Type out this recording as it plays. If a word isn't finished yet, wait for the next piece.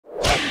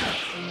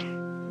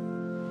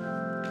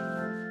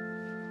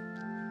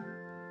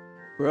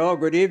Well,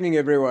 good evening,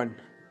 everyone.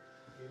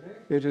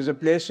 It is a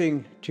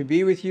blessing to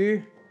be with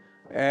you,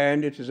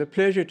 and it is a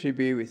pleasure to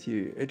be with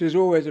you. It is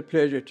always a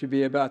pleasure to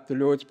be about the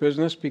Lord's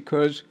business,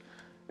 because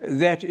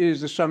that is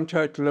the sum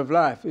total of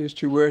life, is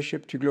to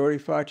worship, to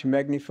glorify, to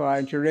magnify,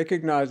 and to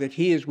recognize that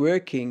He is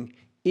working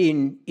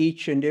in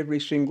each and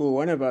every single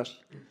one of us.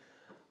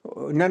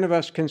 None of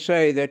us can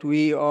say that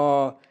we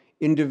are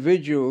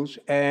individuals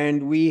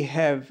and we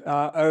have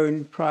our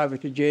own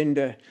private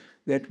agenda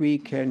that we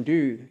can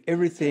do.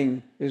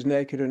 Everything is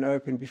naked and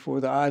open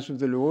before the eyes of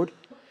the Lord.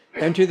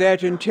 And to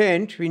that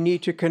intent, we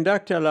need to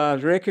conduct our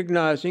lives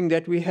recognizing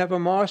that we have a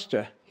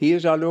master. He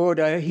is our Lord,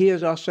 He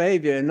is our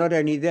Savior. And not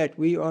only that,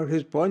 we are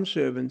His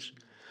bondservants.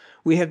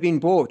 We have been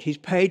bought. He's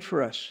paid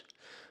for us.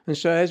 And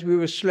so as we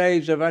were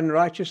slaves of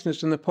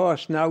unrighteousness in the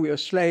past, now we are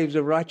slaves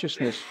of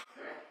righteousness.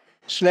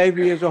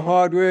 Slavery is a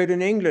hard word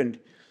in England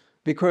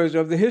because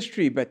of the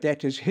history, but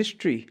that is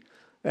history.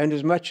 And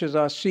as much as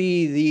I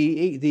see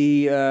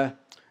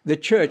the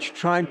church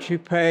trying to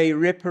pay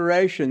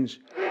reparations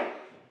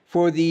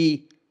for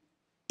the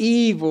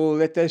evil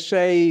that they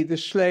say the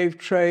slave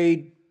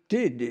trade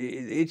did,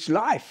 it's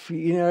life.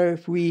 You know,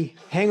 if we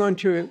hang on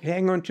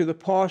to the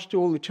past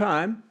all the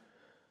time,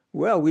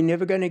 well, we're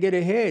never going to get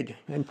ahead.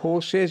 And Paul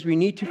says we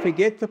need to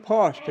forget the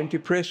past and to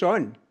press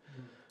on.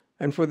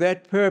 And for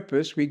that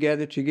purpose, we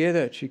gather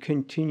together to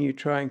continue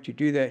trying to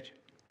do that.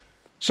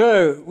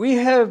 So we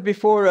have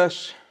before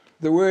us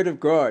the Word of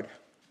God,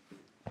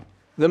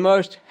 the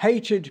most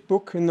hated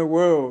book in the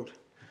world.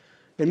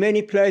 In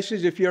many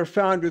places, if you're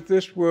found with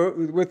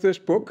this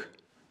book,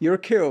 you're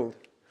killed,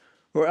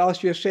 or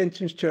else you're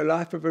sentenced to a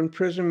life of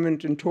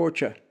imprisonment and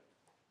torture.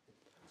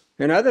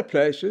 In other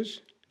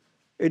places,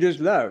 it is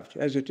loved,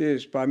 as it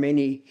is by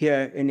many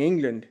here in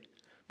England,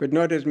 but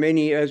not as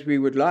many as we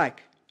would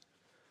like.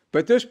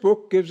 But this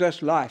book gives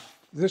us life.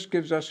 This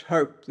gives us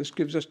hope. This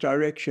gives us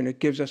direction. It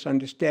gives us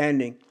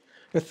understanding.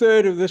 A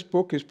third of this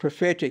book is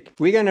prophetic.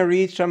 We're going to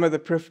read some of the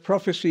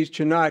prophecies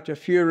tonight, a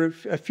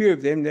few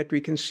of them that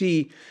we can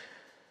see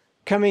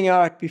coming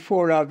out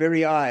before our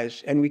very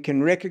eyes, and we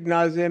can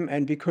recognize them,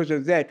 and because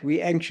of that,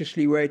 we're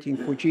anxiously waiting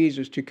for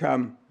Jesus to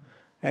come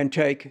and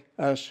take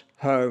us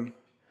home.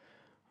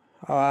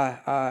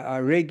 I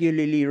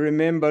regularly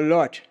remember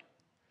Lot,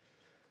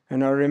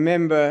 and I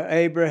remember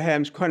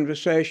Abraham's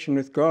conversation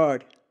with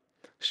God,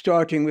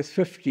 starting with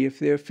 50. If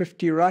there are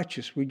 50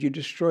 righteous, would you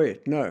destroy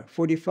it? No.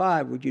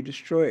 45, would you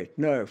destroy it?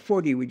 No.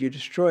 40, would you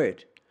destroy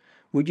it?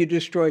 Would you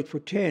destroy it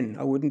for 10?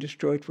 I wouldn't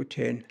destroy it for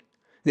 10.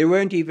 There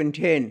weren't even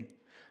 10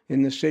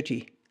 in the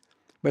city.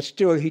 But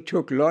still he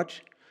took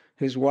Lot,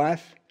 his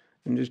wife,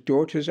 and his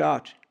daughters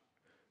out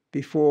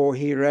before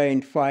he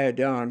rained fire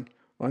down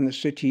on the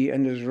city,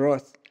 and his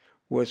wrath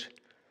was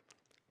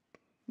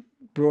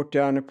brought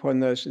down upon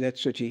that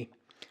city.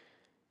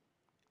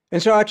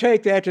 And so I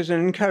take that as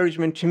an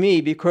encouragement to me,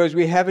 because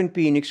we haven't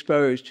been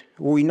exposed,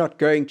 or we're not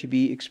going to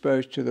be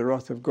exposed to the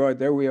wrath of God,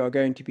 though we are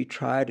going to be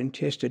tried and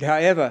tested.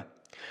 However,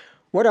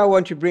 what I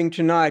want to bring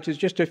tonight is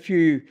just a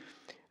few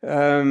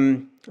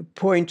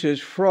pointers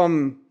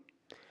from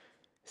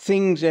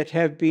things that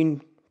have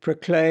been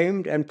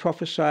proclaimed and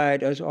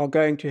prophesied as are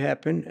going to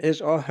happen,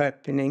 as are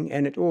happening,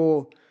 and it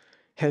all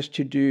has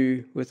to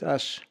do with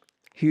us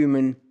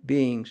human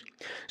beings.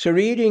 So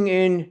reading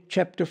in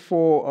chapter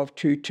 4 of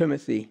 2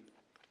 Timothy,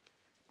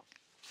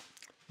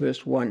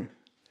 verse 1.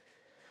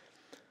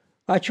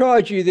 I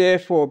charge you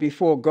therefore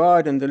before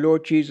God and the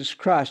Lord Jesus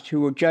Christ, who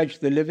will judge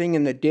the living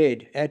and the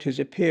dead at his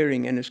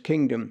appearing in his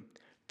kingdom,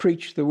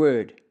 preach the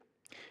word.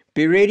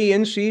 Be ready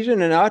in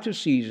season and out of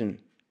season.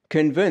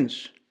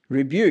 Convince,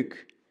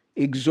 rebuke,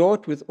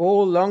 exhort with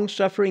all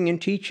long-suffering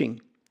and teaching.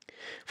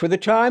 For the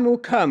time will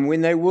come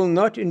when they will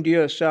not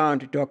endure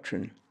sound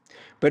doctrine,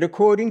 but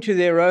according to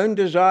their own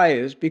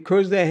desires,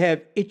 because they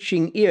have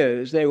itching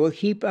ears, they will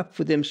heap up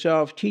for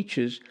themselves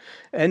teachers,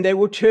 and they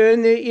will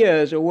turn their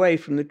ears away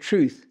from the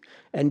truth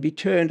and be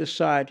turned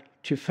aside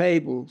to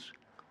fables.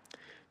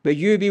 But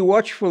you be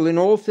watchful in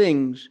all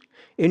things,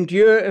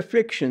 endure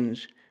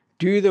afflictions,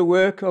 do the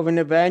work of an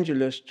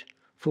evangelist,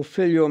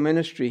 fulfill your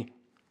ministry.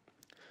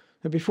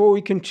 Now, before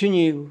we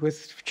continue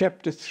with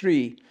chapter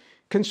 3,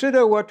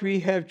 consider what we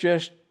have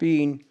just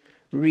been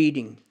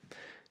reading.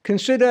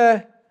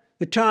 Consider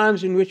the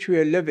times in which we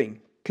are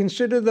living.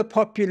 Consider the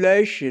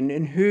population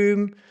in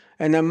whom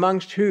and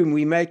amongst whom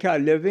we make our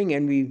living,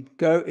 and we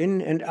go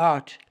in and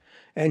out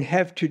and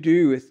have to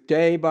do with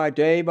day by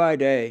day by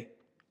day.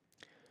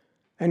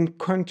 And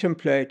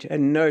contemplate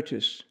and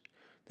notice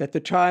that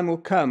the time will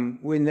come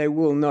when they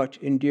will not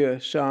endure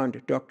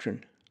sound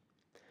doctrine.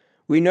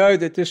 We know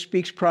that this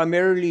speaks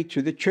primarily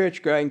to the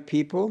church-going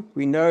people.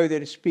 We know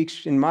that it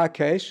speaks, in my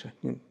case,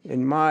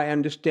 in my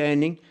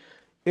understanding,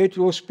 it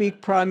will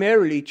speak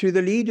primarily to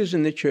the leaders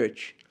in the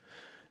church.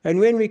 And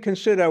when we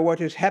consider what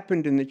has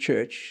happened in the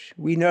church,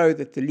 we know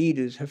that the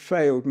leaders have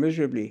failed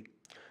miserably.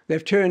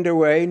 They've turned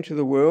away into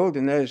the world,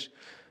 and as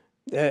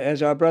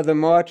our brother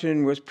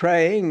Martin was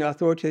praying, I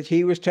thought that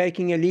he was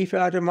taking a leaf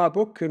out of my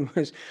book and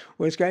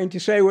was going to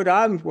say what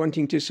I'm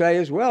wanting to say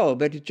as well,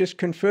 but it just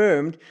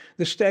confirmed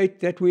the state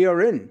that we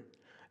are in.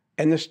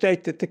 and the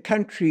state that the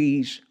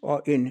countries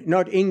are in,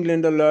 not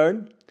England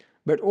alone,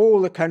 but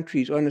all the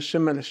countries are in a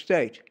similar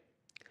state.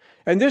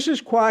 And this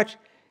is quite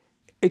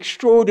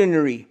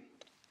extraordinary,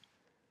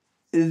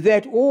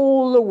 that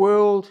all the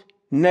world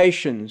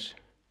nations,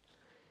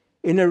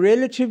 in a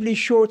relatively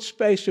short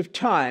space of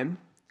time,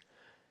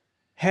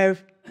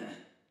 have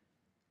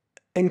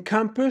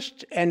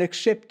encompassed and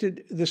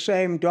accepted the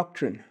same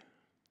doctrine.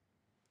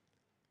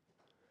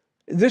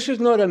 This is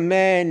not a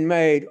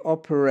man-made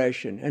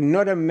operation and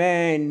not a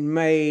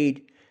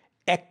man-made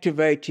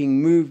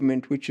activating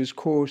movement which has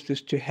caused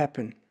this to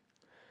happen.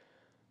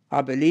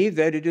 I believe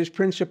that it is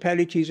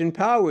principalities and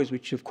powers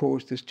which have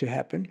caused this to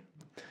happen.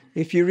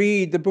 If you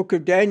read the book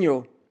of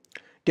Daniel,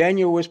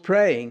 Daniel was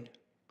praying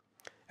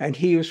and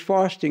he was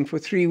fasting for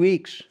 3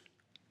 weeks.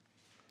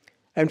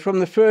 And from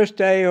the first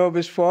day of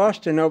his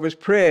fast and of his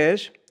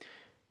prayers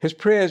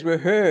were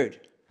heard.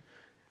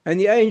 And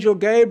the angel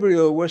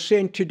Gabriel was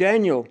sent to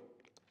Daniel.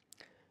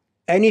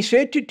 And he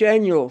said to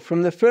Daniel,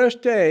 from the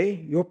first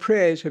day your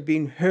prayers have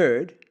been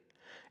heard,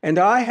 and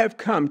I have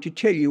come to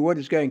tell you what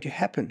is going to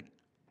happen.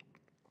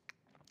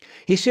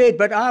 He said,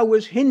 but I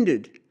was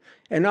hindered,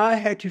 and I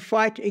had to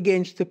fight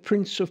against the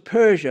prince of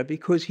Persia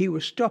because he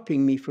was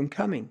stopping me from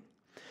coming.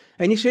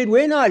 And he said,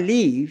 when I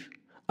leave,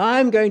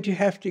 I'm going to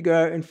have to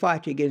go and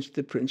fight against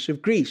the prince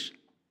of Greece.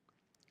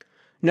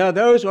 Now,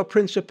 those are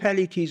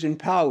principalities and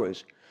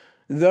powers.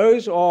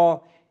 Those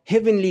are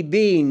heavenly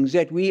beings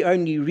that we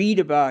only read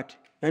about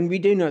and we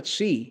do not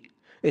see.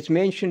 It's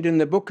mentioned in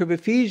the book of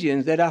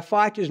Ephesians that our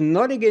fight is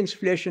not against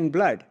flesh and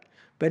blood,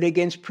 but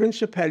against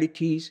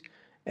principalities,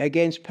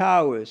 against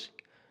powers,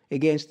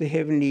 against the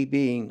heavenly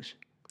beings.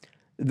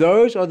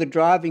 Those are the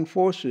driving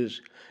forces.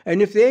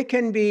 And if there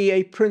can be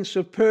a prince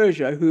of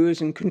Persia who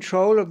is in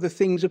control of the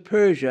things of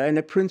Persia and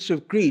a prince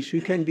of Greece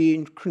who can be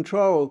in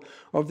control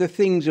of the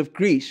things of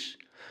Greece,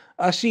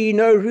 I see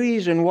no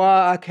reason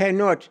why I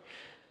cannot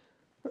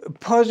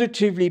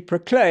positively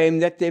proclaim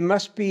that there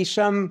must be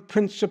some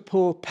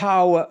principal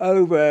power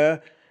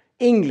over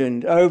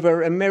England,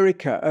 over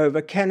America,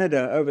 over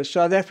Canada, over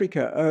South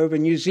Africa, over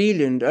New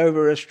Zealand,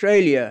 over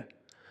Australia,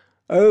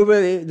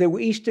 over the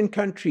eastern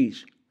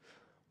countries.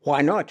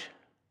 Why not?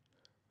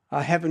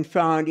 I haven't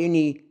found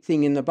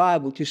anything in the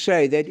Bible to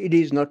say that it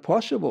is not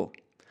possible.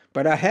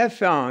 But I have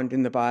found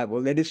in the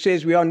Bible that it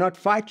says we are not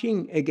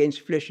fighting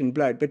against flesh and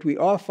blood, but we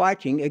are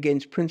fighting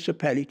against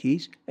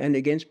principalities and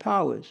against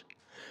powers.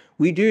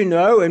 We do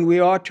know and we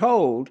are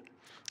told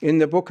in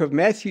the book of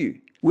Matthew,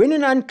 when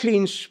an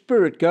unclean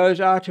spirit goes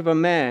out of a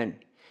man,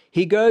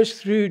 he goes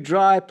through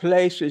dry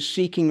places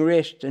seeking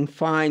rest and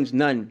finds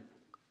none.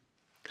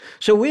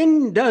 So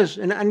when does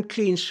an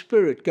unclean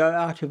spirit go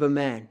out of a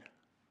man?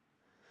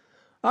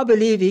 I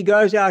believe he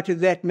goes out of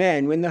that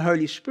man when the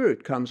Holy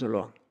Spirit comes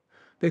along,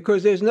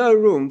 because there's no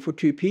room for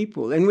two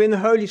people. And when the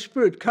Holy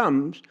Spirit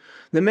comes,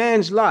 the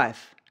man's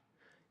life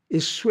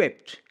is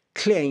swept,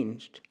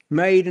 cleansed,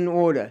 made in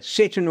order,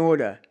 set in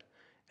order,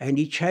 and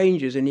he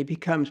changes and he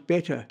becomes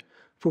better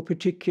for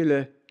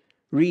particular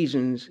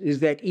reasons, is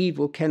that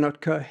evil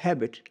cannot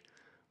cohabit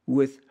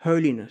with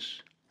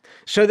holiness.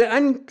 So the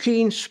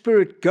unclean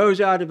spirit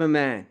goes out of a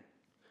man,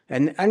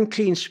 and the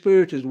unclean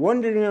spirit is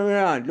wandering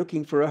around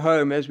looking for a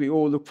home, as we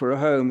all look for a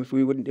home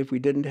if we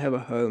didn't have a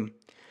home.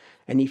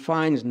 And he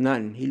finds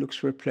none. He looks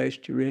for a place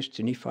to rest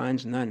and he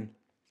finds none.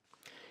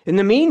 In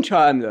the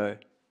meantime, though,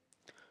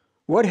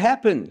 what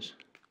happens?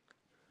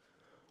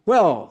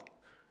 Well,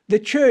 the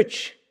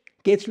church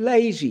gets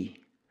lazy.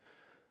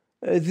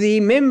 The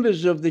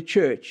members of the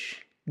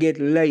church get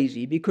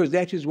lazy because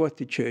that is what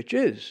the church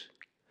is.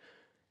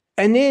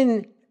 And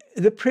then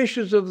the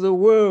pressures of the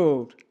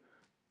world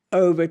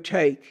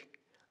overtake,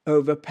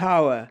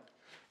 overpower,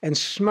 and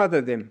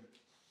smother them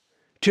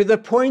to the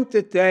point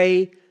that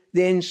they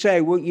then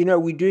say, well, you know,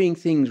 we're doing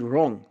things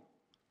wrong.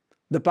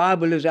 The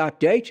Bible is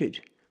outdated.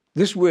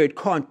 This word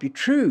can't be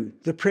true.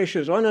 The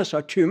pressures on us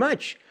are too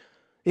much.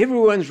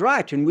 Everyone's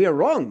right and we're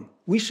wrong.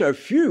 We're so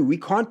few, we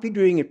can't be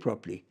doing it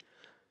properly.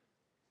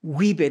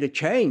 We better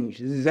change.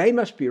 They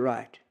must be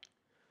right.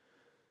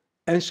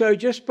 And so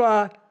just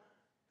by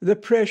the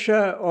pressure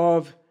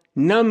of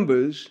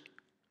numbers,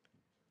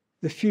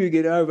 the few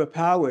get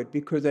overpowered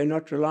because they're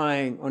not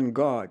relying on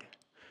God.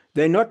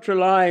 They're not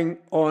relying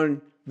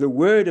on the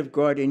Word of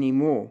God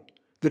anymore,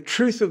 the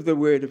truth of the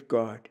Word of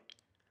God.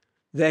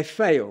 They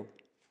fail,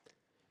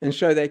 and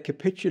so they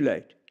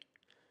capitulate,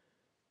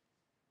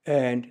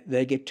 and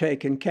they get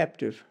taken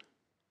captive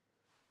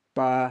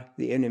by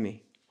the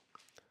enemy.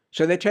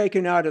 So they're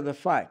taken out of the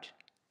fight.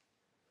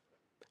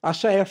 I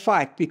say a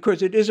fight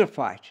because it is a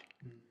fight.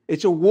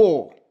 It's a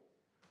war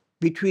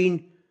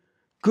between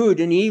good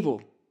and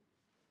evil,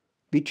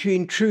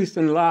 between truth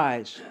and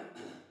lies.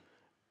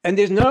 And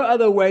there's no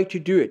other way to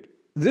do it.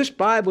 This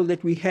Bible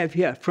that we have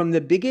here, from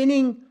the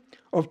beginning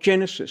of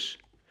Genesis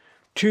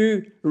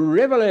to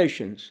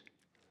Revelations,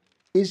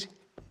 is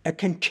a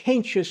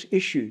contentious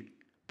issue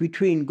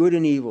between good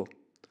and evil,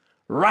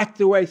 right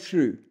the way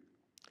through,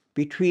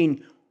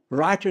 between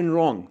right and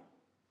wrong,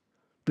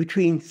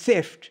 between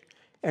theft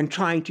and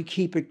trying to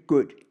keep it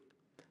good.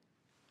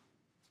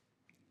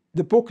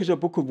 The book is a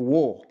book of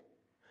war,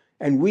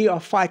 and we are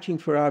fighting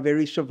for our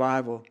very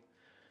survival.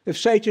 If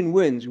Satan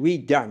wins, we're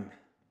done.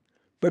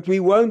 But he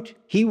won't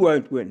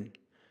win,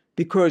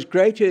 because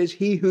greater is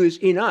he who is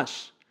in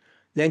us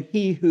than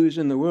he who is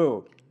in the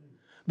world.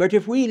 But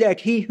if we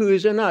let he who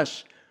is in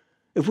us,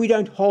 if we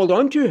don't hold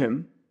on to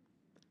him,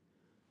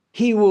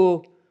 he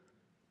will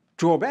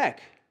draw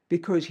back,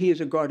 because he is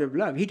a God of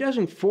love. He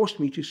doesn't force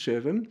me to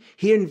serve him.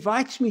 He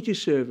invites me to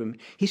serve him.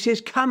 He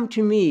says, come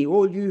to me,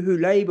 all you who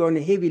labor and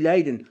are heavy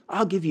laden.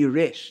 I'll give you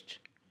rest.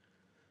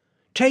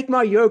 Take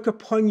my yoke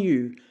upon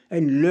you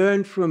and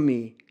learn from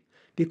me,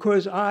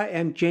 because I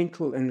am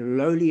gentle and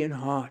lowly in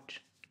heart,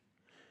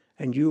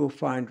 and you will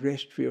find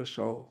rest for your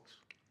souls.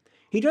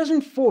 He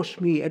doesn't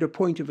force me at a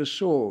point of a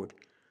sword.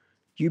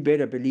 You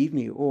better believe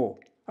me, or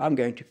I'm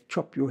going to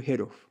chop your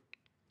head off,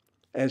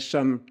 as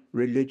some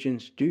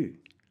religions do.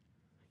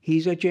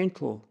 He's a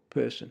gentle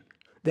person.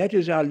 That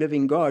is our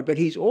living God, but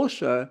he's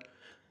also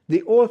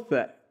the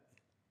author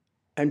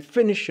and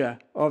finisher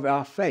of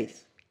our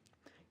faith.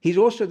 He's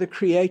also the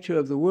creator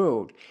of the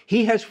world.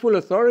 He has full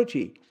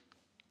authority.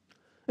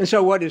 And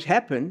so what has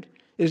happened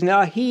is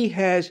now he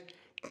has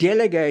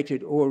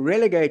delegated or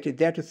relegated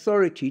that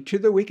authority to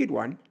the wicked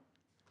one,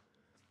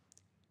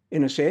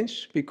 in a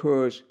sense,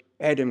 because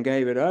Adam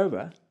gave it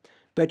over.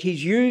 But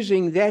he's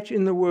using that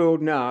in the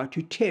world now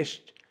to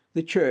test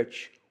the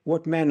church,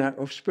 what manner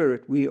of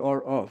spirit we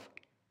are of.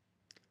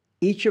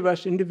 Each of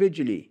us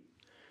individually.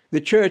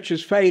 The church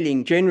is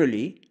failing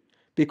generally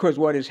because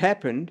what has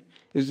happened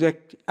is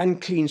that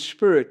unclean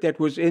spirit that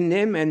was in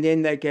them, and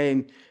then they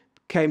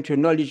came to a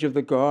knowledge of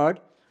the God,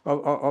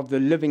 of the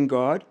living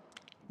God.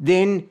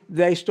 Then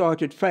they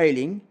started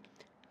failing.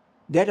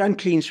 That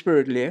unclean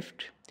spirit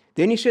left.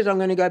 Then he says, I'm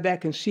going to go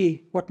back and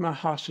see what my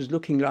house is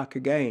looking like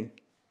again.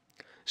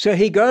 So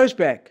he goes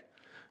back,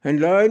 and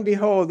lo and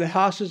behold, the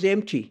house is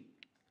empty.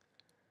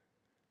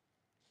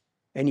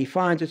 And he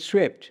finds it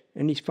swept,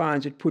 and he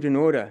finds it put in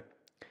order.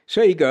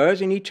 So he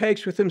goes and he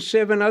takes with him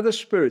 7 other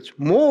spirits,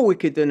 more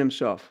wicked than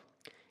himself,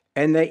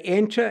 and they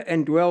enter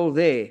and dwell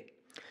there.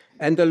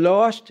 And the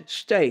last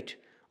state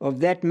of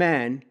that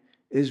man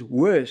is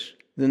worse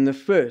than the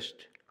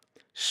first.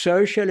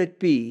 So shall it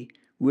be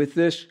with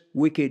this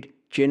wicked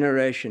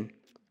generation.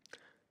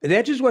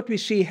 That is what we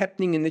see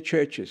happening in the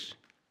churches.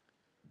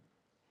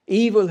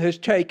 Evil has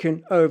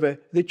taken over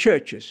the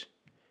churches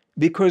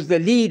because the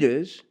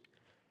leaders,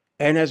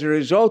 and as a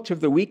result of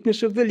the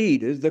weakness of the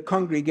leaders, the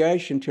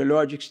congregation to a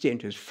large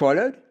extent has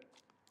followed.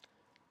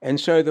 And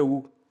so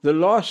the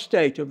last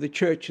state of the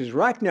churches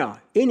right now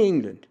in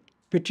England,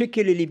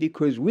 particularly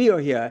because we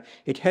are here,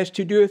 it has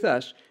to do with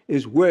us,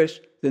 is worse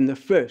than the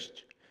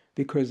first,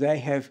 because they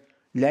have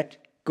let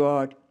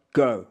God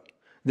go.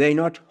 They're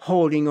not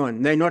holding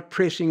on. They're not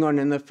pressing on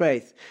in the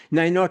faith.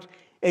 They're not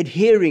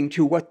adhering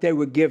to what they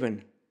were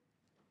given.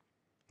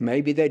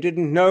 Maybe they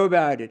didn't know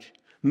about it.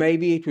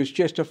 Maybe it was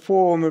just a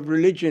form of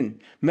religion.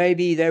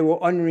 Maybe they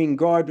were honoring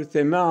God with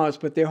their mouths,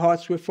 but their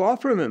hearts were far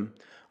from him.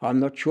 I'm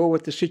not sure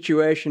what the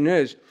situation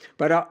is,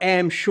 but I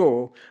am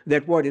sure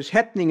that what is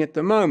happening at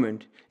the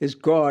moment is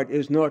God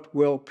is not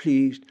well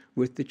pleased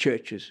with the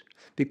churches,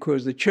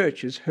 because the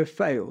churches have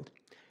failed.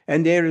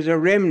 And there is a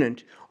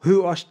remnant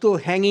who are still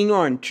hanging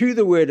on to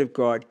the Word of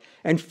God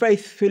and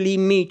faithfully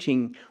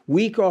meeting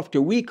week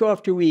after week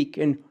after week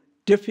in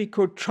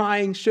difficult,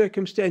 trying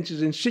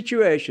circumstances and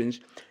situations,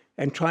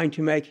 and trying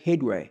to make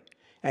headway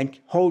and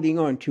holding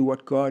on to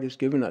what God has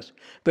given us.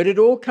 But it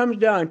all comes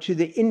down to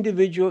the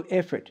individual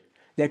effort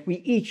that we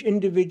each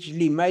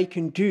individually make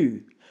and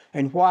do.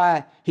 And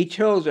why he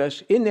tells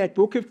us in that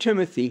book of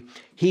Timothy,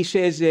 he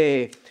says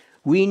there,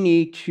 we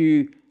need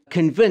to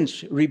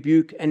convince,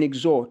 rebuke, and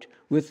exhort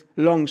with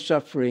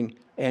long-suffering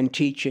and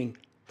teaching.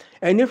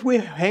 And if we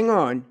hang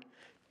on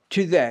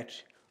to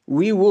that,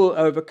 we will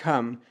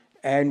overcome,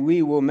 and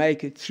we will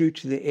make it through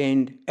to the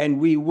end, and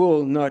we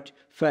will not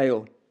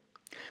fail.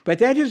 But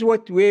that is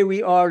where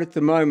we are at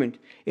the moment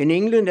in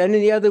England and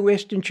in the other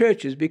Western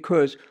churches,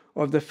 because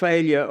of the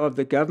failure of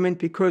the government,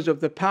 because of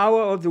the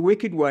power of the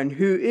wicked one,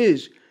 who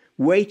is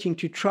waiting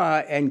to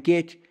try and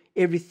get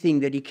everything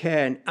that he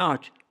can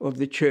out of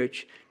the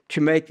church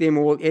to make them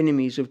all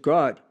enemies of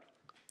God.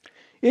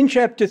 In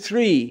chapter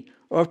 3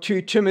 of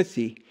 2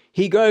 Timothy,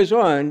 he goes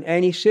on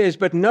and he says,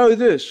 but know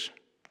this,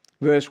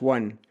 verse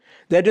 1,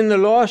 that in the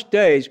last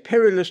days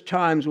perilous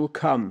times will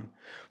come,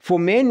 for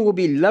men will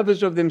be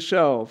lovers of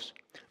themselves,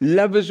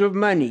 lovers of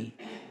money,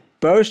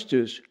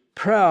 boasters,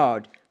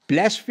 proud,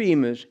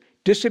 blasphemers,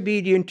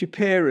 disobedient to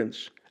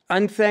parents,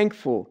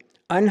 unthankful,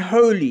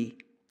 unholy,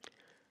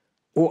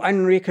 or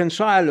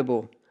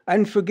unreconcilable,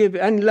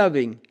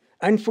 unloving,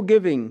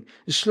 unforgiving,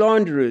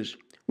 slanderers,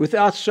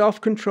 without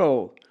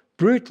self-control,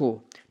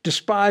 brutal,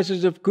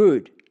 despisers of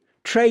good,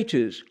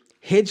 traitors,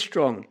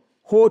 headstrong,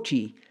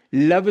 haughty,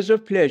 lovers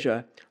of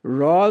pleasure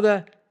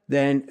rather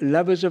than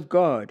lovers of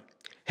God,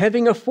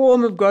 having a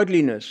form of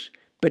godliness,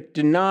 but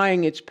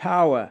denying its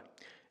power,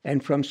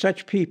 and from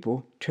such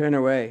people turn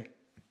away.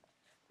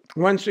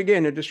 Once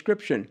again, a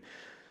description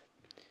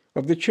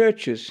of the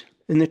churches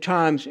in the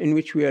times in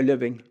which we are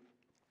living.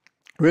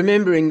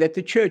 remembering that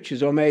the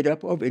churches are made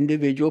up of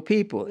individual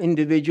people,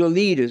 individual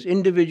leaders,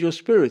 individual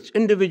spirits,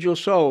 individual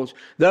souls,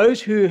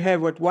 those who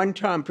have at one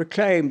time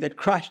proclaimed that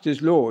Christ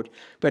is Lord,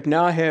 but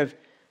now have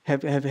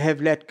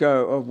let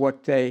go of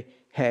what they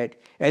had,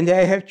 and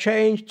they have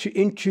changed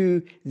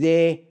into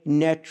their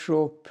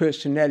natural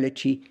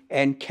personality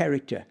and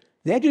character.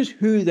 That is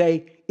who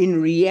they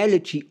in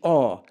reality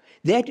are.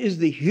 That is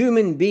the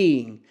human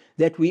being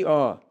that we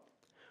are.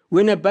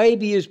 When a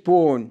baby is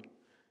born,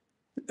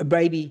 a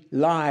baby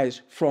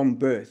lies from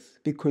birth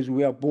because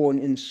we are born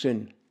in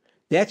sin.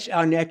 That's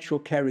our natural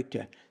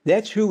character.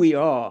 That's who we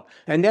are.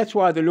 And that's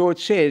why the Lord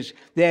says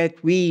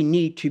that we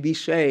need to be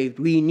saved.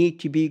 We need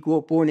to be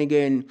born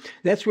again.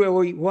 That's why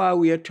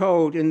we are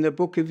told in the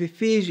book of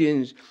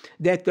Ephesians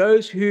that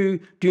those who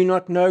do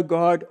not know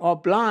God are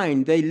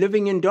blind. They're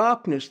living in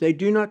darkness. They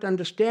do not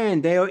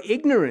understand. They are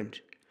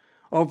ignorant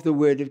of the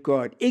word of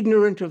God,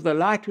 ignorant of the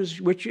light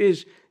which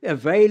is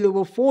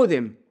available for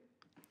them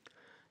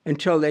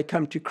until they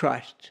come to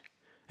Christ.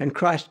 And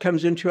Christ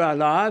comes into our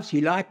lives, he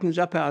lightens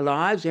up our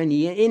lives and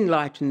he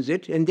enlightens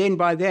it. And then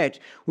by that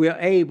we are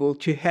able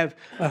to have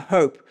a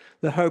hope,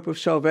 the hope of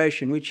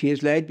salvation, which he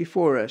has laid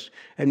before us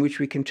and which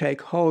we can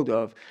take hold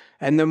of.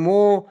 And the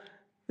more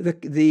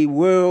the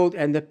world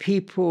and the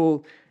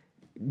people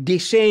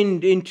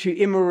descend into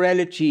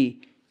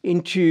immorality,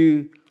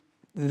 into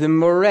the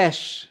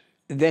morass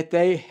that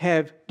they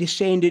have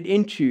descended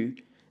into,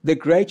 the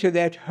greater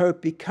that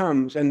hope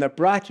becomes and the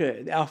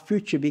brighter our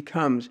future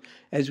becomes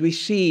as we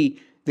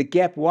see the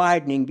gap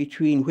widening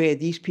between where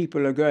these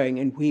people are going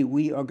and where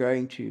we are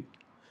going to.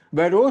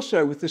 But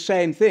also with the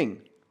same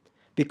thing,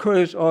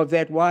 because of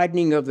that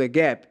widening of the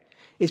gap,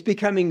 it's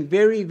becoming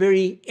very,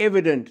 very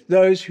evident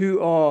those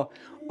who are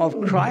of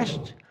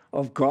Christ,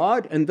 of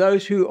God, and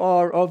those who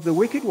are of the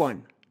wicked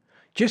one.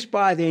 Just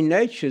by their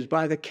natures,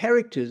 by the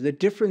characters, the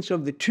difference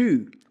of the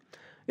two.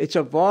 It's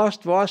a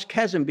vast, vast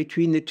chasm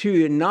between the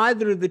two, and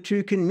neither of the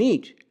two can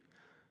meet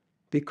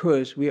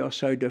because we are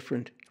so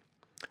different.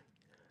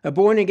 A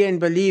born-again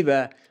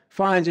believer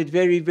finds it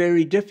very,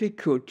 very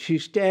difficult to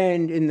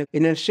stand in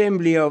an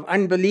assembly of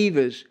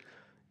unbelievers.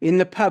 In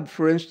the pub,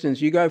 for instance,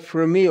 you go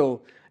for a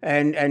meal,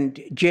 and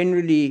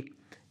generally,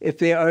 if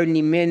there are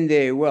only men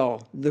there,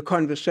 well, the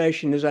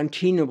conversation is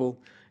untenable,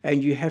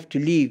 and you have to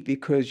leave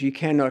because you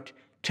cannot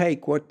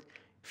take what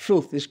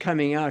filth is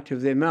coming out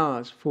of their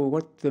mouths, for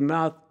what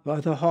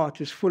the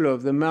heart is full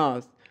of, the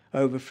mouth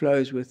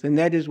overflows with, and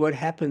that is what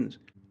happens.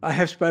 I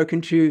have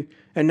spoken to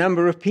a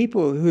number of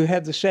people who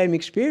have the same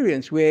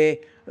experience, where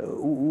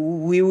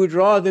we would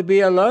rather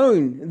be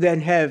alone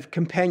than have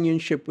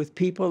companionship with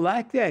people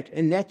like that.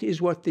 And that is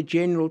what the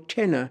general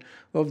tenor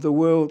of the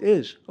world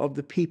is, of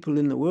the people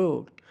in the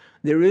world.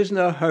 There is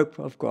no hope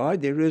of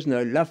God. There is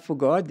no love for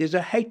God. There's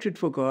a hatred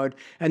for God.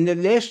 And the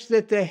less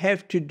that they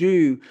have to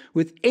do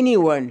with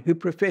anyone who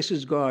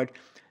professes God,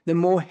 the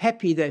more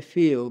happy they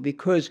feel,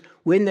 because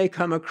when they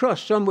come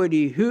across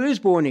somebody who is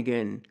born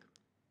again,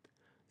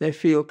 they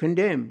feel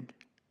condemned.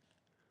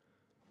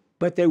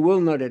 But they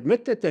will not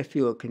admit that they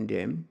feel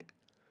condemned,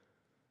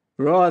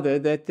 rather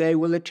that they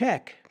will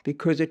attack,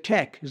 because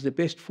attack is the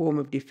best form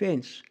of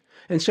defense.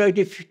 And so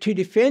to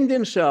defend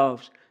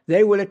themselves,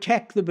 they will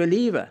attack the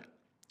believer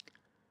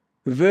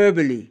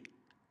verbally.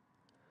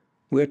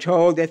 We're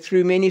told that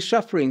through many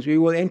sufferings we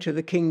will enter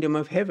the kingdom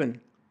of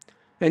heaven.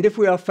 And if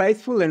we are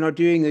faithful and are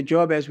doing the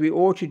job as we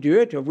ought to do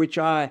it, of which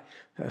I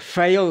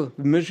fail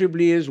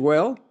miserably as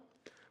well,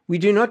 we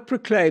do not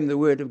proclaim the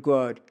word of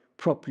God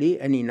properly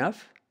and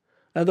enough.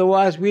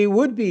 Otherwise, we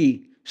would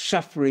be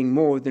suffering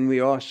more than we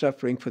are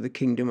suffering for the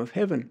kingdom of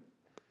heaven.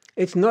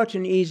 It's not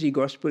an easy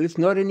gospel. It's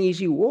not an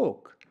easy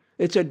walk.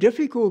 It's a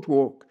difficult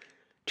walk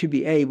to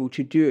be able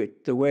to do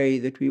it the way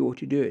that we ought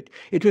to do it.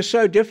 It was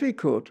so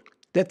difficult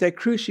that they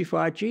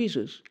crucified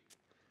Jesus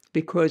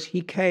because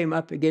he came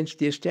up against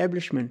the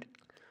establishment,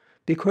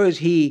 because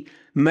he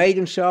made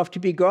himself to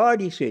be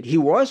God, he said. He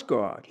was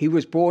God. He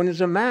was born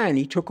as a man.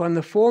 He took on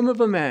the form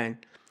of a man,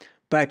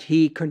 but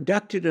he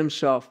conducted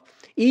himself.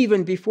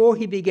 Even before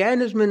he began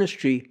his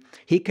ministry,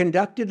 he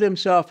conducted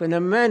himself in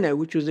a manner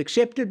which was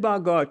accepted by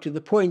God, to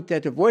the point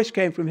that a voice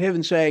came from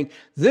heaven saying,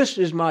 "This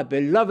is my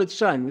beloved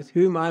Son, with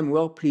whom I am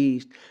well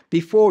pleased."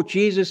 Before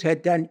Jesus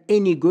had done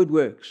any good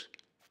works,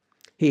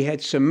 he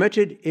had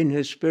submitted in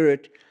his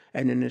spirit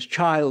and in his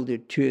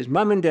childhood to his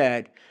mum and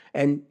dad,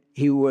 and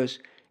he was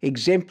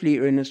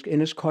exemplary in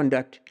his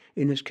conduct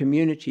in his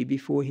community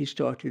before he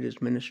started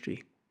his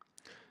ministry.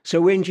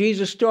 So when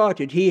Jesus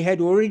started, he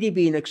had already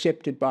been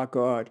accepted by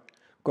God,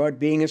 God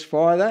being his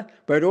Father,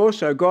 but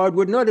also God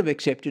would not have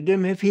accepted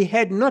him if he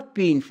had not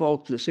been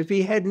faultless, if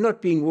he had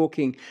not been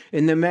walking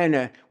in the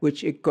manner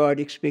which God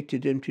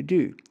expected him to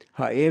do.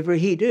 However,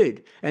 he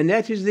did, and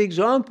that is the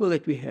example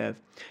that we have.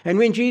 And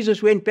when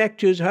Jesus went back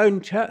to his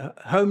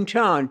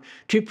hometown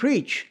to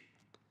preach,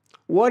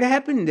 what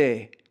happened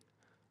there?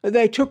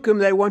 They took him,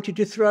 they wanted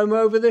to throw him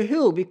over the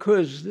hill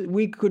because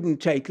we couldn't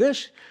take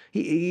this.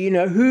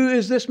 Who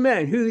is this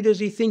man? Who does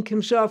he think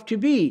himself to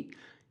be?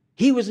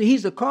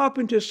 He's the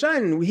carpenter's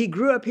son. He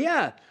grew up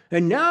here.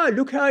 And now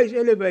look how he's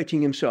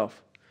elevating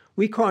himself.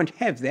 We can't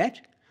have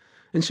that.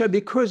 And so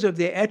because of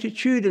their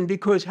attitude and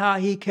because how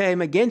he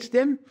came against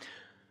them,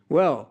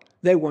 well,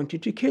 they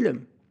wanted to kill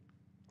him.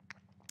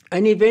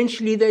 And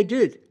eventually they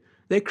did.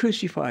 They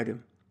crucified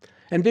him.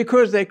 And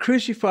because they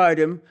crucified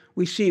him,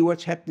 we see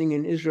what's happening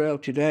in Israel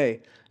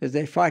today as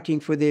they're fighting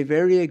for their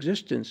very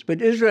existence.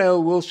 But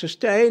Israel will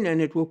sustain,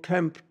 and it will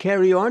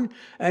carry on,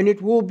 and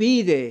it will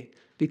be there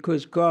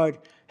because God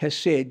has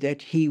said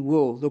that he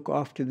will look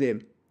after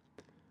them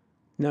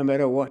no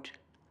matter what.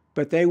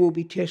 But they will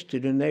be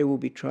tested and they will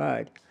be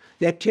tried.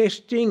 That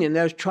testing and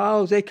those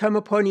trials, they come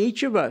upon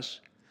each of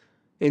us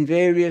in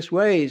various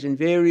ways, in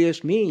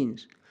various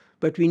means.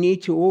 But we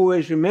need to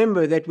always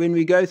remember that when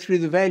we go through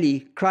the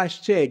valley,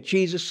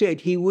 Jesus said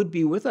he would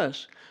be with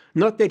us.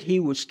 Not that he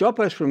would stop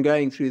us from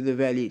going through the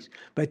valleys,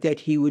 but that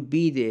he would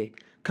be there,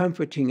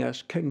 comforting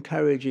us,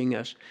 encouraging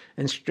us,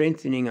 and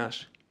strengthening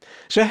us.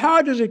 So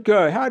how does it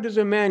go? How does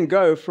a man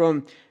go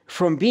from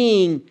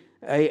being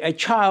a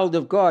child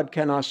of God,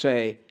 can I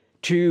say,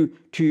 to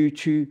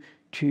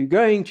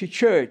going to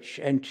church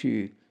and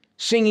to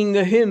singing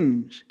the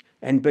hymns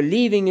and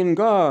believing in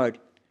God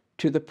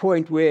to the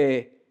point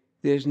where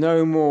there's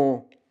no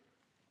more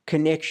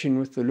connection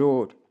with the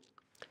Lord?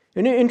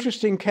 And an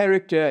interesting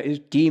character is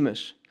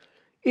Demas.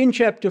 In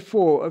chapter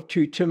 4 of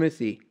 2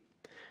 Timothy,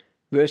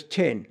 verse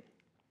 10,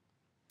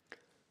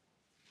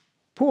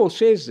 Paul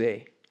says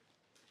there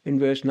in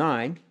verse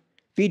 9,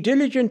 "Be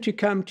diligent to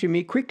come to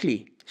me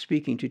quickly,"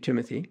 speaking to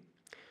Timothy,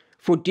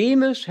 "for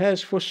Demas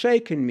has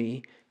forsaken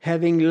me,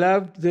 having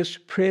loved this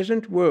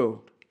present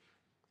world."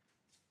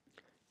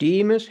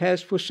 Demas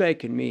has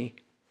forsaken me,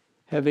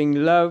 having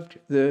loved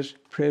this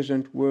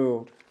present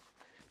world.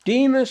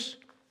 Demas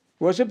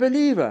was a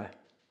believer.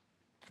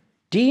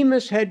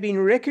 Demas had been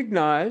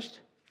recognized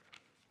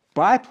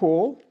by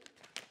Paul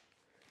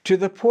to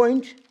the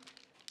point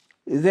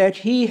that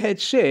he had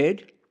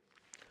said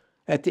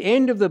at the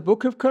end of the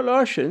book of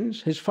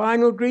Colossians, his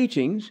final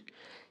greetings,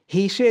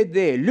 he said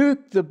there,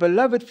 "Luke, the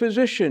beloved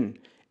physician,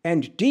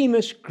 and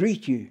Demas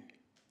greet you."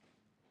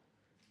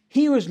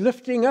 He was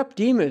lifting up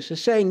Demas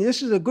as saying,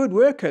 "This is a good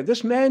worker.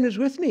 This man is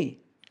with me."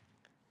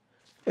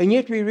 And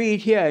yet we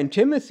read here in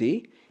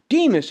Timothy,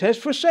 "Demas has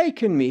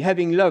forsaken me,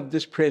 having loved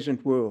this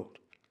present world."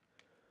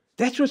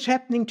 That's what's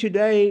happening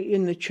today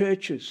in the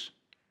churches.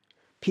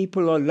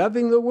 People are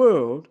loving the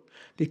world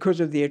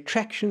because of the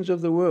attractions of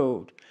the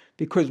world,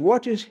 because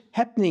what is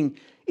happening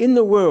in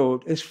the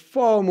world is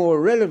far more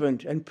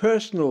relevant and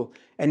personal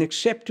and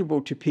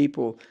acceptable to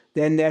people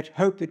than that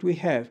hope that we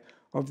have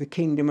of the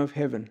kingdom of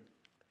heaven.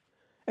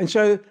 And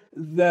so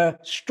the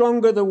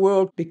stronger the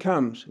world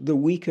becomes, the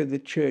weaker the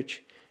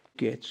church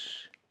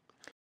gets.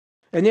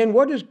 And then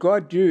what does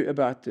God do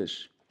about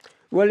this?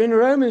 Well, in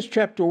Romans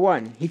chapter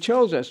 1, he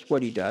tells us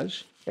what he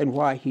does and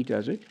why he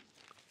does it.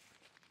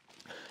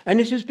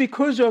 And it is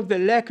because of the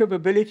lack of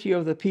ability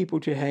of the people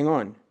to hang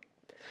on.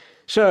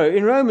 So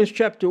in Romans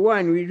chapter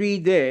 1, we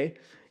read there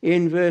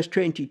in verse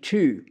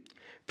 22,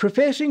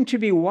 "Professing to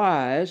be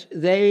wise,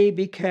 they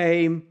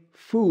became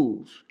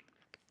fools.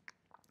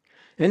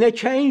 And they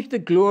changed the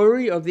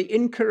glory of the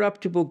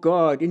incorruptible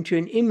God into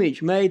an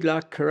image made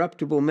like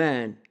corruptible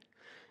man,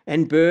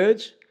 and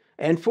birds,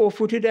 and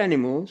four-footed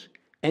animals,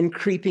 and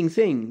creeping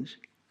things.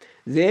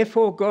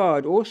 Therefore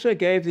God also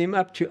gave them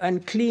up to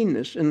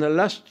uncleanness in the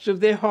lusts of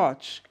their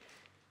hearts,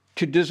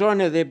 to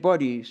dishonor their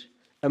bodies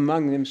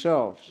among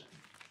themselves."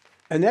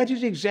 And that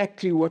is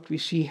exactly what we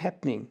see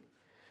happening.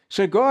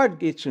 So God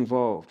gets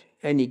involved,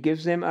 and he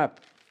gives them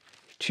up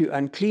to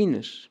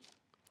uncleanness.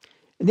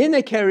 And then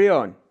they carry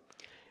on.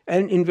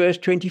 And in verse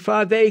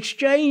 25, "They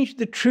exchanged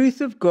the truth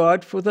of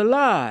God for the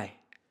lie,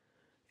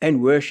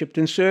 and worshipped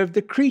and served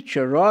the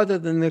creature rather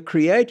than the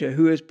Creator,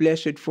 who is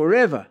blessed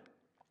forever."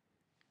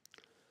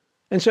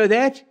 And so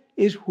that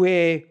is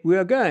where we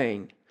are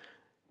going.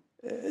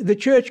 The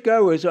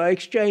churchgoers are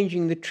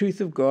exchanging the truth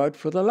of God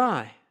for the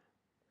lie.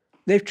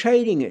 They're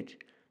trading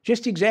it,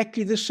 just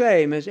exactly the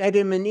same as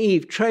Adam and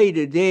Eve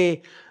traded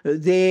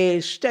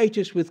their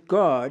status with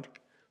God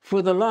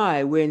for the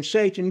lie when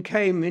Satan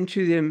came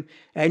into them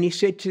and he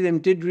said to them,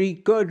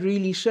 "Did God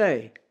really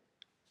say?"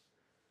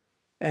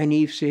 And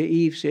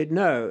Eve said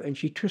no, and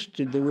she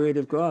twisted the word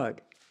of God.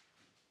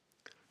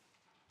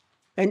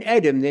 And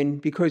Adam then,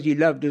 because he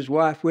loved his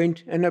wife,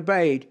 went and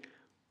obeyed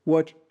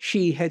what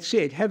she had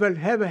said. Have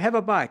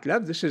a bite,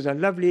 love. This is a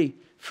lovely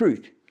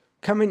fruit.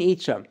 Come and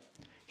eat some.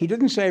 He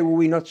didn't say, well,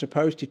 we're not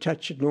supposed to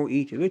touch it nor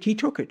eat of it. He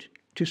took it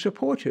to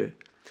support her.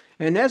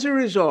 And as a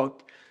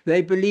result,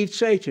 they believed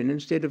Satan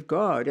instead of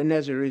God. And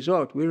as a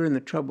result, we're in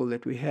the trouble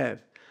that we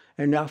have.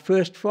 And our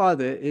first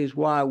father is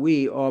why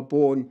we are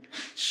born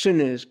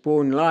sinners,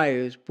 born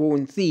liars,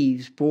 born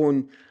thieves,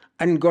 born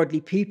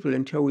ungodly people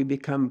until we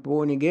become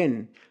born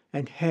again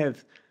and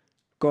have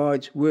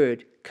God's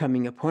word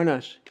coming upon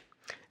us.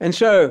 And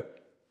so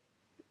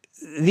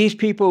these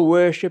people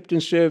worshipped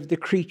and served the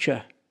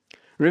creature.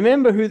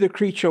 Remember who the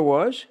creature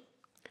was?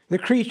 The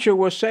creature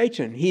was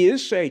Satan. He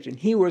is Satan.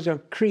 He was a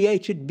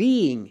created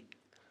being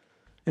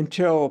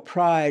until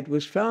pride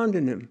was found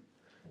in him,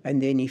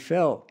 and then he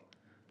fell.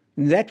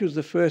 And that was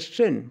the first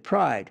sin,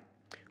 pride,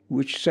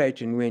 which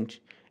Satan went,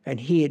 and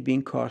he had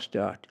been cast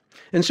out.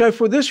 And so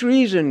for this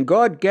reason,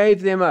 God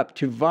gave them up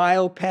to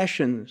vile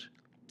passions.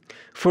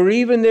 For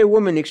even their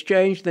women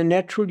exchanged the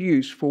natural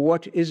use for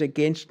what is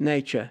against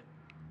nature.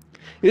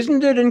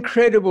 Isn't it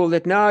incredible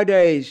that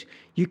nowadays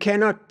you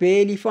cannot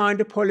barely find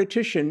a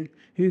politician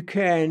who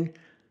can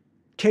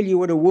tell you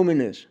what a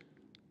woman is?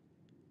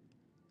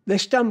 They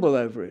stumble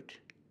over it.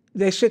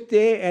 They sit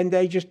there and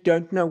they just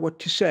don't know what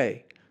to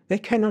say. They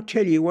cannot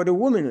tell you what a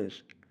woman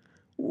is.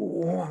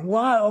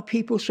 Why are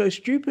people so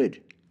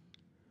stupid?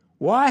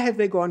 Why have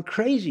they gone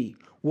crazy?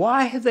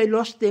 Why have they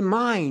lost their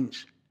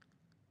minds?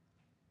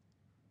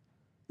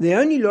 The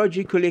only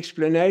logical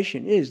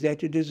explanation is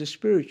that it is a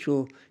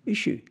spiritual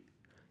issue.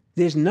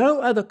 There's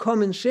no other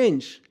common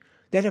sense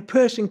that a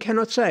person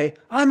cannot say,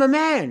 I'm a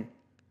man.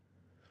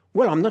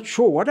 Well, I'm not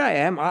sure what I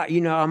am.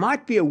 I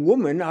might be a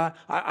woman.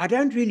 I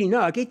don't really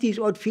know. I get these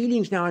odd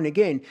feelings now and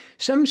again.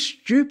 Some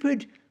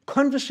stupid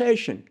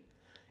conversation.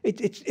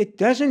 It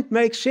doesn't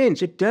make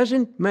sense. It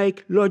doesn't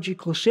make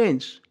logical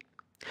sense.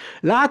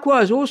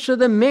 Likewise, also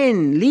the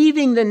men,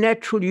 leaving the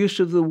natural use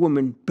of the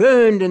woman,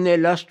 burned in their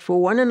lust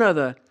for one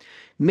another,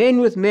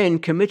 men with men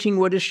committing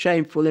what is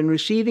shameful and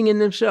receiving in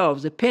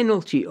themselves the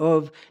penalty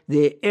of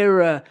their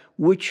error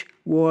which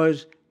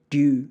was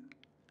due.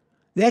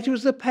 That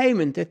was the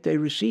payment that they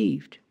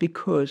received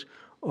because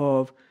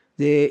of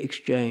their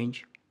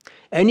exchange.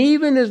 And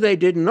even as they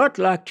did not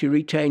like to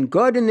retain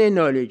God in their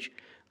knowledge,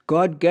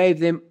 God gave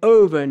them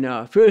over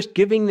now. First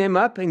giving them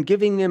up and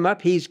giving them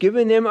up, he's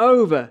given them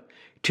over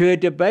to a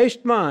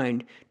debased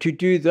mind to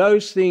do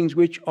those things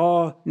which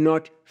are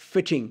not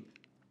fitting.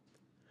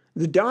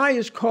 The die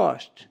is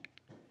cast,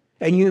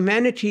 and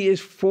humanity is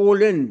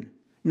fallen.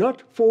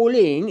 Not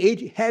falling,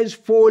 it has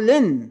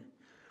fallen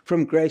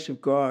from grace of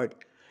God.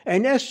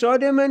 And as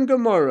Sodom and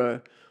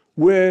Gomorrah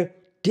were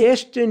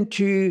destined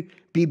to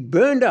be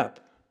burned up,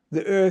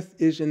 the earth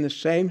is in the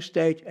same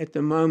state at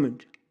the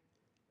moment.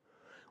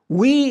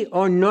 We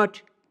are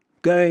not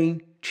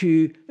going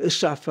to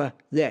suffer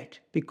that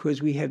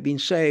because we have been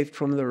saved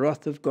from the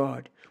wrath of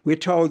God. We're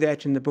told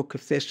that in the book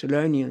of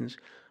Thessalonians.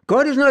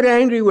 God is not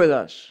angry with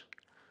us,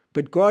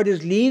 but God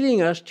is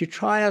leaving us to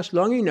try us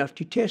long enough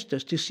to test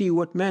us to see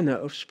what manner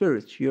of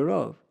spirits you're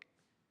of.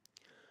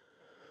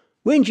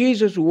 When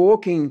Jesus was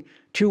walking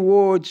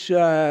towards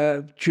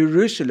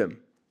Jerusalem,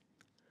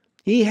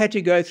 he had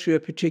to go through a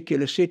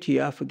particular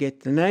city. I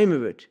forget the name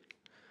of it.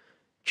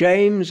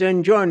 James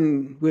and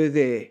John were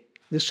there,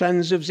 the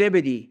sons of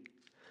Zebedee.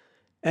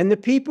 And the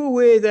people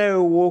where they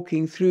were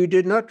walking through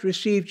did not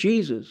receive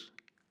Jesus.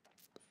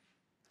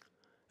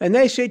 And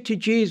they said to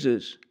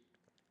Jesus,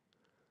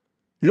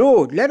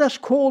 Lord, let us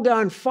call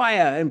down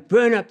fire and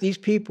burn up these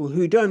people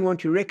who don't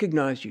want to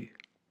recognize you.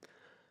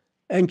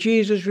 And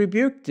Jesus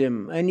rebuked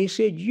them, and he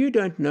said, you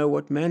don't know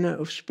what manner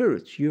of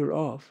spirits you're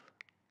of.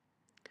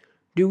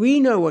 Do we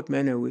know what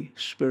manner of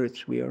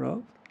spirits we are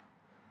of?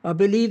 I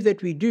believe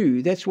that we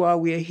do. That's why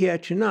we are here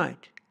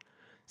tonight.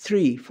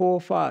 3, 4,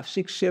 5,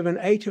 6, 7,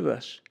 8 of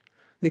us.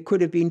 There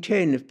could have been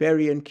 10 if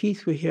Barry and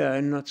Keith were here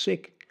and not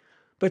sick.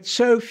 But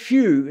so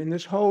few in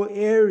this whole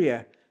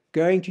area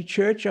going to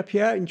church up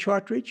here in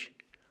Chartridge.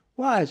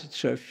 Why is it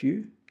so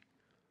few?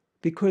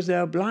 Because they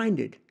are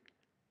blinded.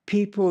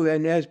 People,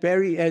 and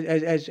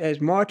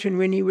as Martin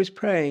when he was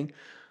praying,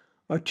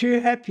 are too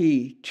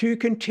happy, too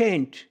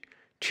content,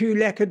 too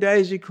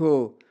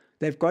lackadaisical.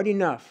 They've got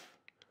enough.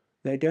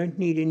 They don't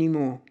need any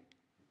more.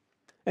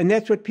 And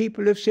that's what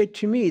people have said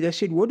to me. They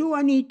said, what do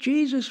I need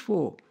Jesus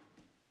for?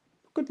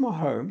 Look at my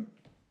home.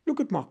 Look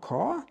at my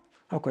car.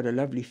 I've got a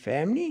lovely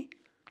family.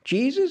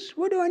 Jesus,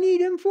 what do I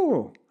need him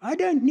for? I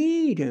don't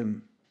need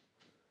him.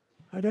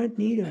 I don't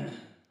need him.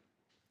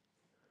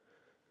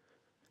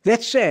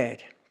 That's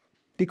sad,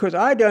 because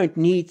I don't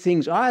need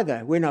things either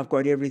when I've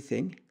got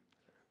everything.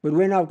 But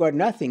when I've got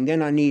nothing,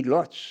 then I need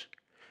lots.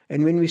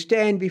 And when we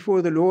stand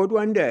before the Lord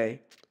one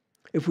day,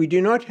 if we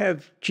do not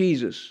have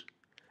Jesus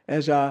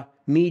as our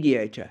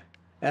mediator,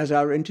 as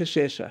our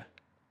intercessor,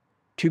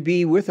 to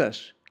be with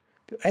us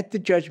at the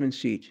judgment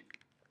seat,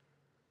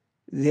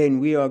 then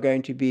we are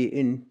going to be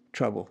in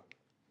trouble.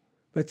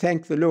 But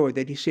thank the Lord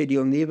that he said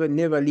he'll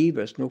never leave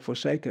us nor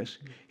forsake us.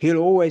 He'll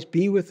always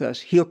be with us.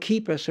 He'll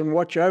keep us and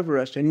watch over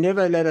us and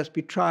never let us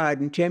be tried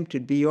and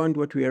tempted beyond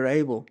what we are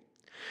able.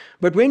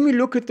 But when we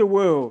look at the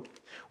world,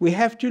 we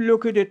have to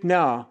look at it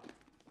now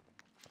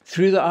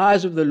through the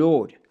eyes of the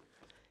Lord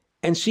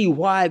and see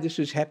why this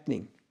is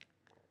happening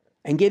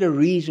and get a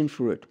reason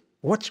for it.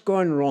 What's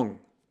gone wrong?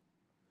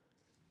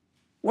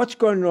 What's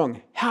gone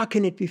wrong? How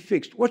can it be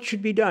fixed? What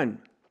should be done?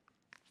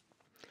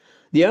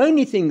 The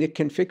only thing that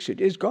can fix it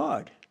is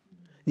God.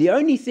 The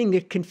only thing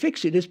that can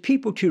fix it is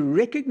people to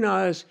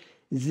recognize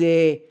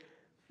their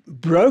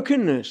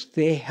brokenness,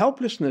 their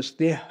helplessness,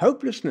 their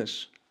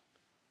hopelessness.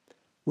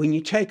 When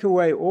you take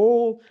away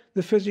all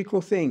the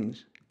physical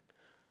things,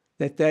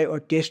 that they are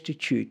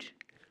destitute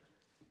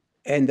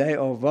and they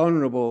are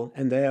vulnerable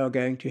and they are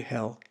going to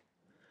hell.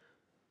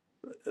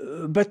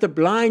 But the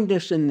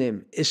blindness in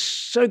them is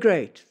so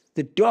great.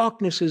 The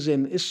darkness in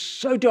them is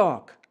so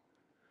dark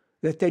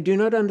that they do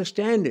not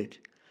understand it.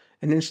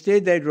 And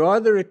instead, they'd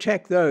rather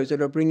attack those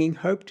that are bringing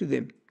hope to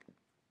them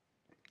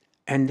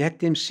and let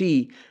them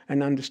see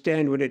and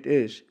understand what it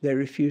is. They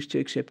refuse to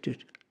accept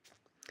it.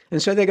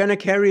 And so they're going to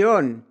carry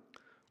on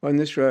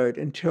this road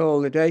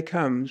until the day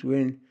comes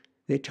when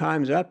their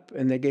time's up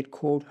and they get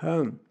called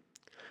home.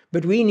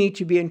 But we need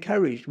to be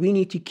encouraged. We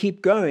need to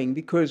keep going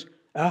because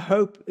our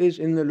hope is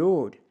in the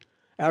Lord.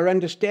 Our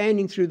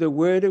understanding through the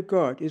Word of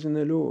God is in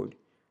the Lord.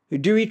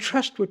 Do we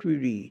trust what we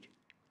read?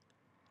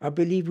 I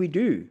believe we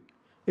do.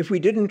 If we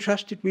didn't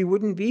trust it, we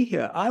wouldn't be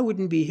here. I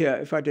wouldn't be here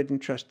if I didn't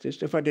trust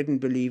this, if I didn't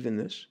believe in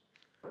this.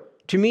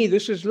 To me,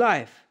 this is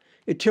life.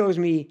 It tells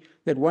me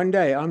that one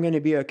day I'm going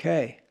to be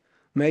okay.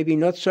 Maybe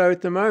not so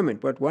at the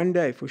moment, but one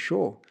day for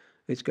sure.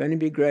 It's going to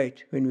be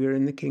great when we're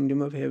in the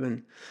kingdom of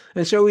heaven.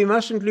 And so we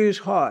mustn't lose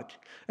heart.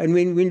 And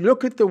when we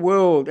look at the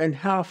world and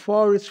how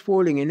far it's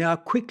falling and how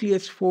quickly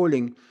it's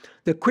falling,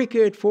 the quicker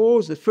it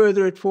falls, the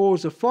further it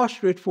falls, the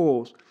faster it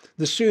falls,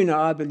 the sooner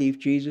I believe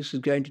Jesus is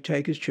going to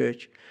take his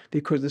church,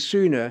 because the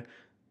sooner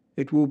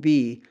it will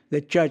be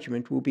that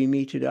judgment will be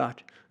meted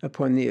out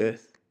upon the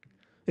earth.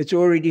 It's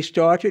already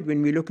started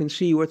when we look and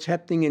see what's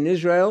happening in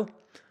Israel.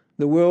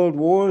 The world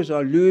wars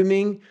are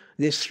looming.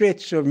 There's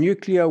threats of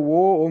nuclear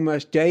war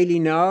almost daily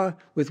now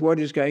with what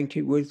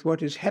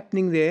is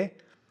happening there.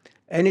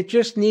 And it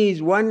just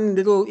needs one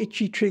little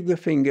itchy trigger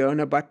finger on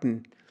a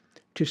button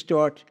to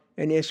start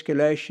an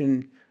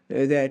escalation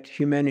that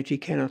humanity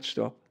cannot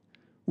stop.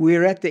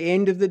 We're at the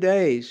end of the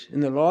days. In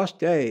the last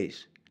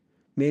days,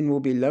 men will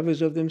be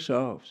lovers of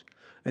themselves.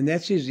 And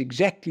that is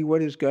exactly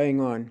what is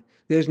going on.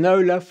 There's no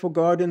love for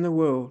God in the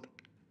world.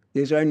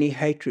 There's only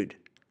hatred.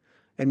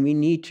 And we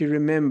need to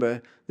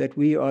remember that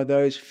we are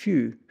those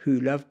few who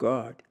love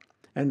God,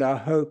 and our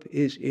hope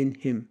is in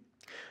him.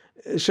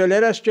 So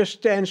let us just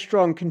stand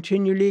strong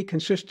continually,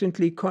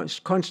 consistently,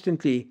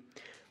 constantly,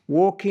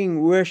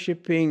 walking,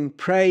 worshipping,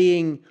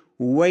 praying,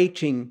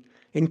 waiting,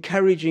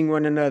 encouraging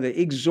one another,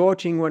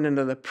 exhorting one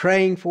another,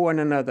 praying for one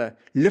another,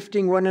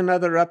 lifting one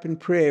another up in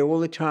prayer all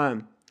the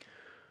time.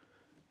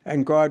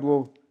 And God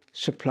will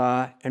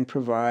supply and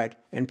provide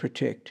and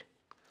protect.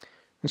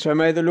 And so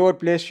may the Lord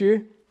bless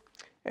you,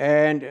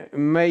 and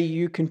may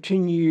you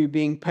continue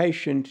being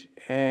patient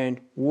and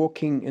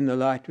walking in the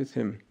light with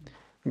him.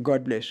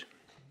 God bless.